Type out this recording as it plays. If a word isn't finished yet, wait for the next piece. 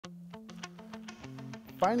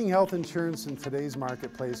Finding health insurance in today's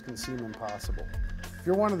marketplace can seem impossible. If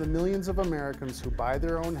you're one of the millions of Americans who buy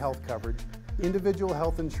their own health coverage, individual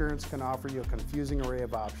health insurance can offer you a confusing array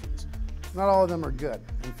of options. Not all of them are good,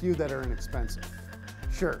 and few that are inexpensive.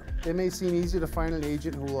 Sure, it may seem easy to find an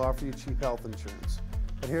agent who will offer you cheap health insurance,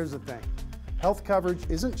 but here's the thing. Health coverage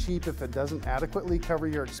isn't cheap if it doesn't adequately cover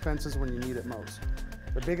your expenses when you need it most.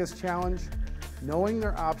 The biggest challenge? Knowing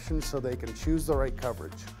their options so they can choose the right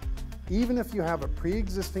coverage. Even if you have a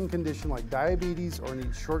pre-existing condition like diabetes or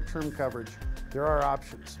need short-term coverage, there are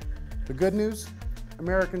options. The good news?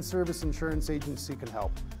 American Service Insurance Agency can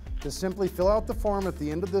help. Just simply fill out the form at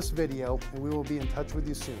the end of this video and we will be in touch with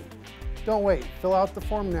you soon. Don't wait, fill out the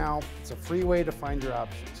form now. It's a free way to find your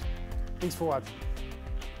options. Thanks for watching.